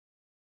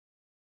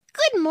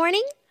Good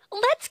morning.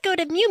 Let's go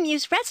to Mew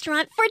Mew's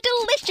restaurant for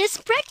delicious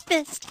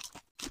breakfast.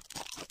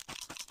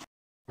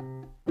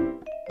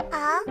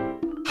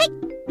 Hey!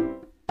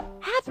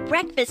 Have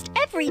breakfast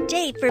every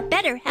day for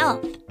better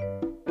health.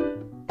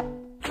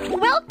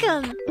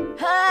 Welcome.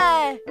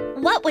 Hi.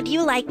 What would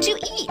you like to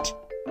eat?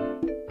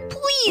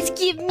 Please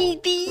give me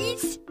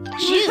these.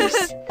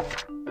 Juice.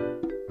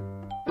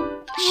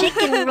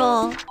 Chicken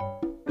roll.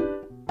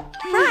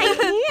 Fried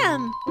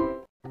ham.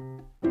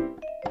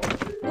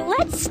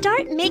 Let's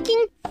start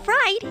making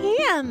fried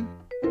ham.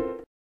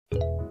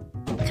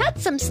 Cut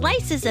some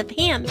slices of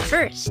ham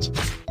first.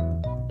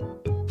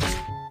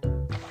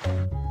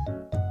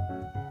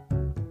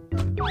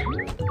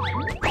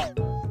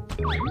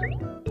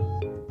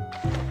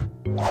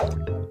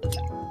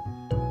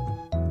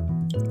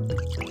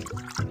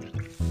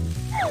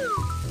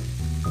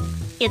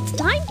 It's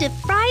time to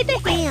fry the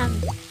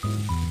ham.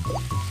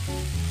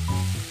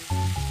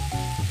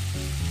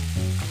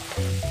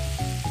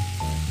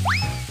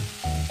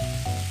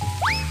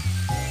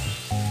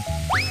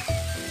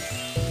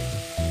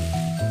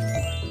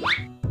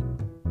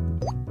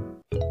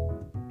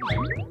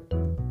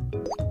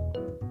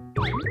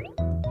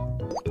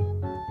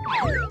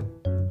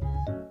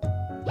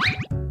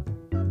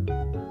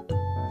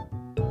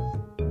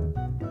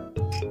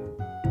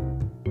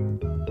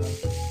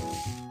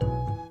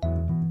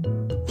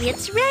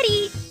 It's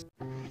ready.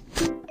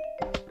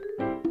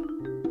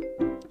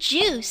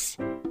 Juice.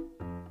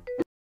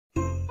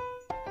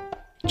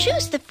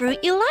 Choose the fruit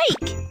you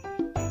like.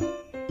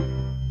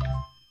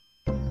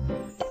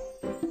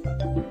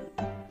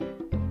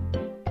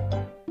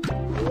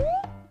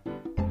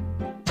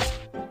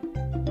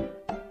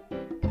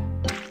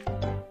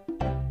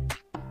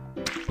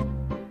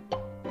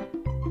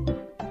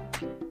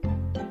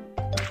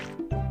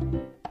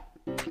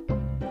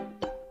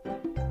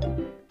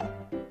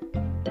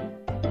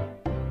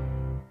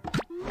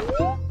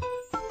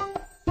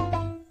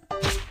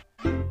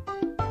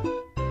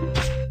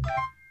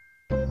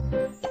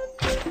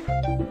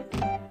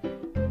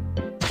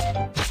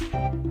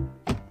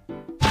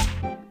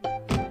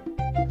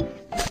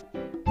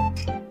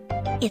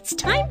 It's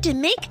time to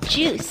make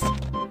juice.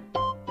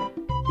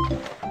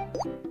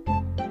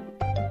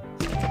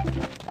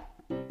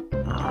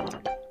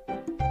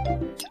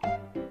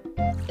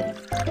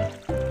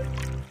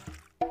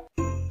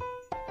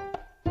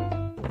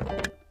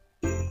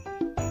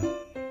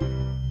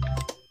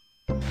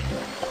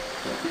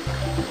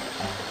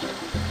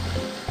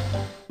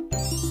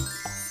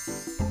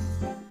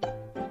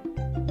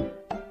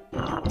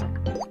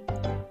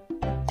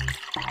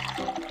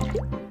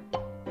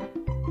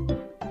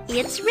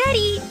 It's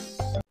ready.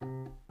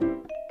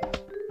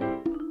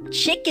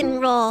 Chicken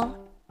roll.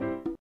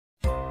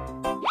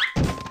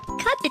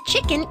 Cut the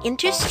chicken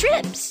into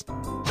strips.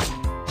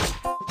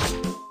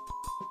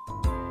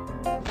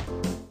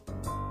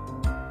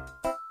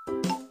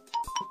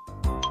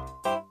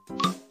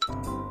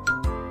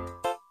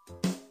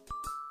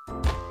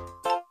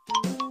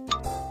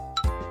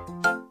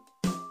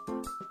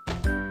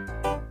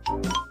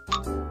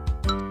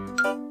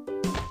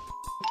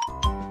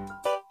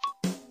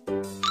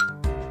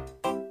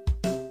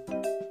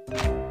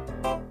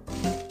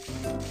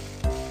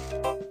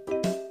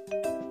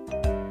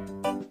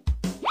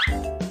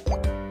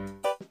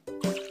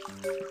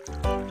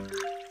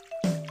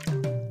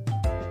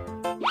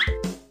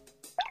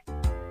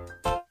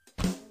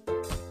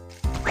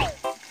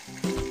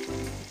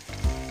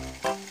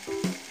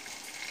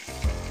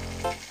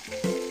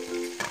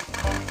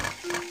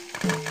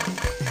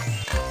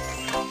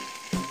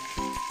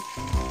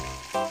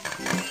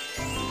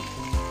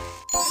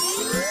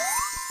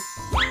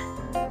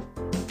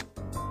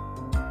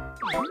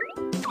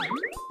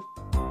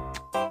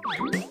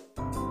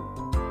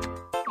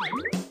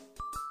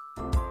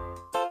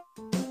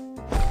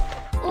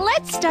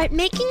 Let's start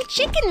making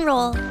chicken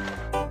roll.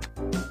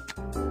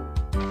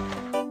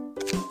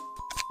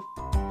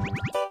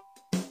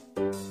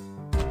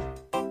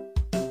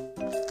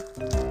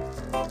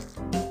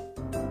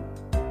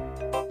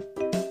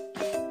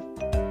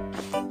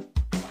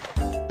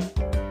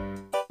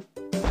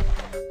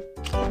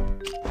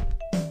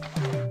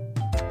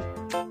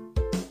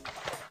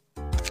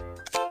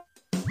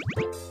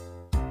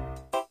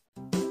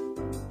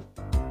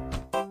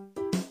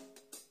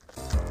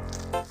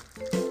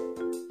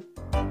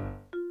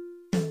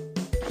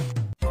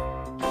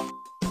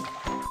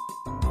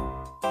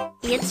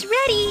 It's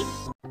ready.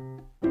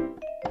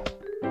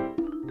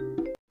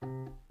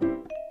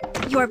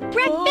 Your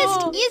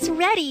breakfast is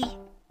ready.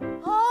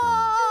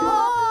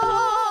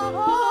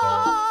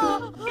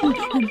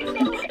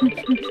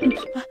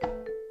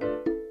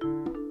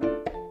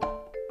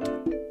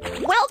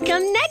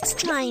 Welcome next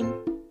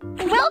time.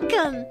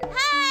 Welcome.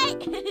 Hi.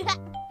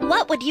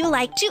 What would you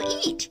like to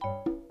eat?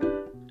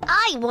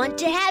 I want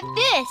to have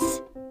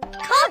this.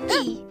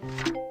 Coffee.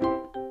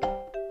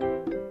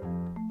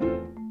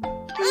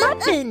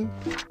 Muffin.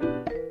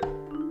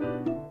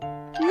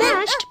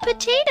 Mashed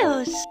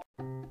potatoes.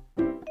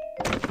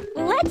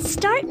 Let's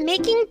start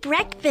making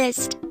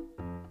breakfast.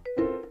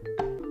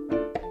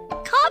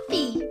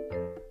 coffee.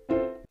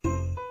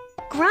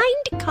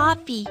 Grind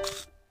coffee.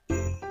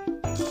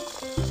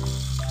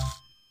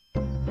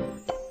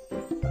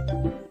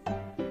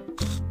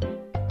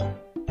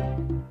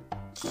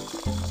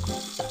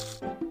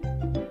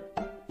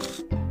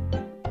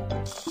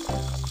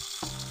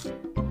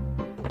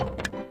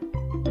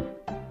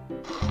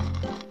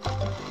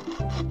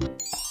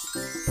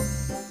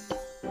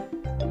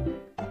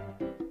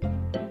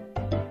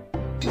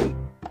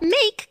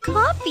 Make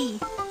coffee.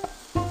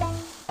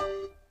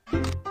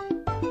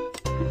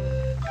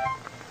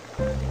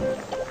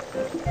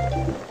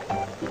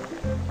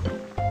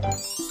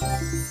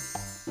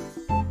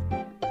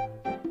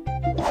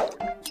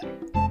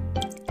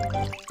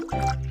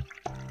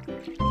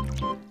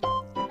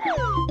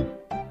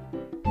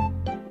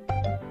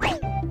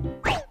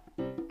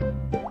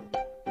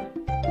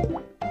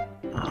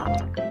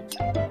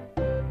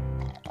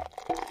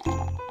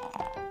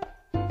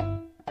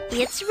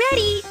 It's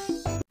ready.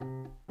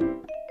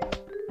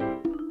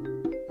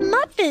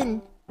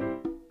 Muffin.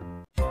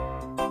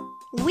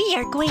 We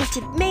are going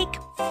to make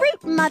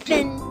fruit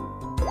muffin.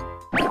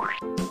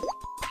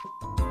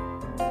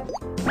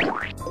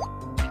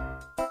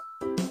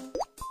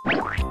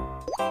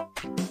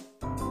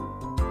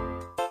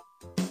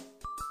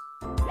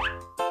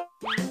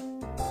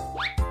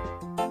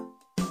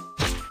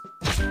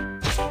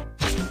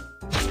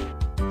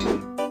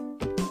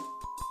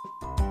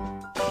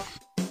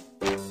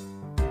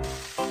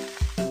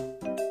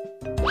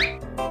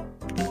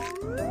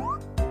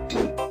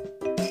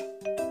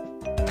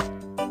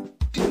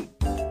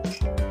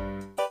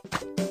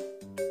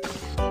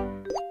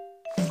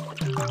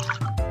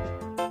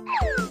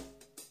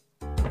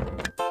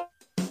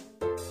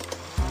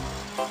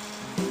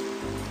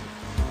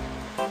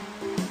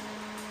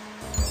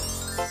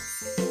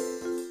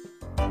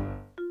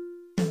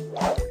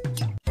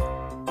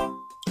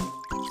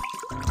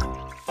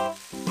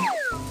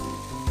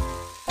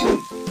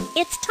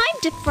 It's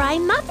time to fry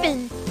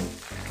muffin.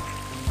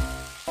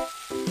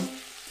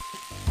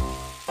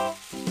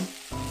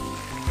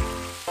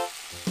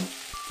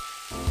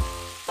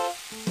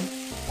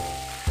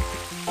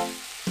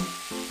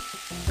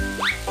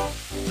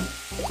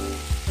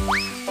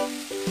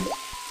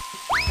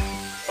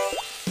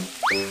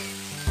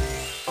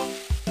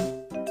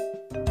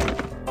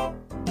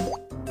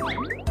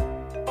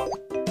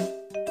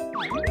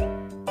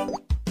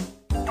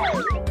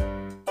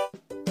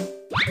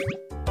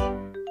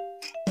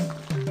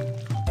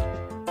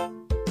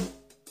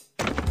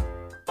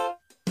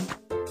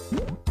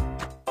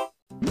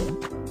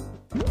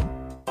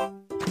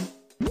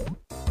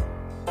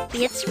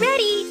 It's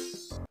ready.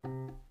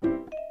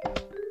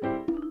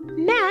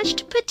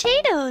 Mashed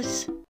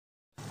potatoes.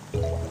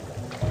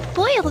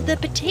 Boil the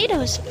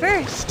potatoes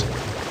first.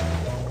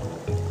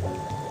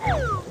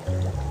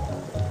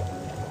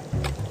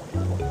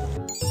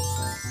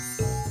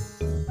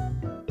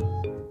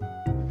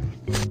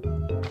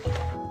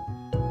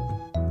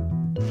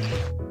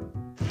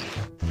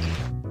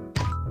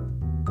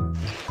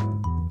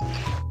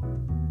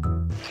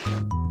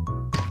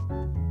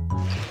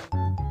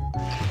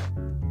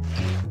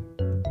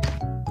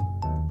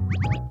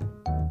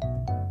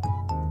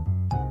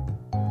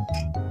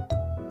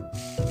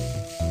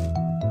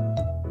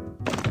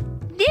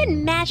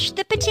 Then mash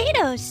the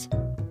potatoes.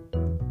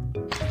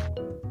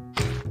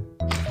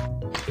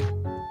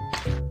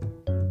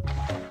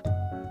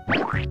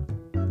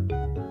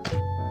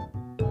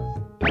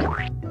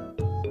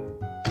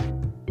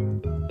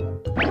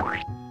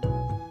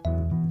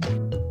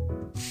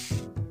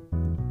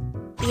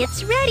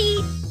 It's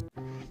ready.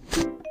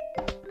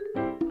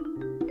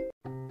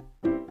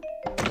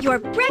 Your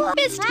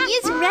breakfast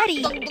is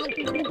ready.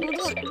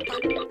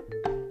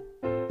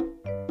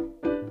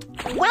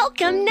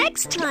 Welcome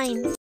next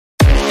time.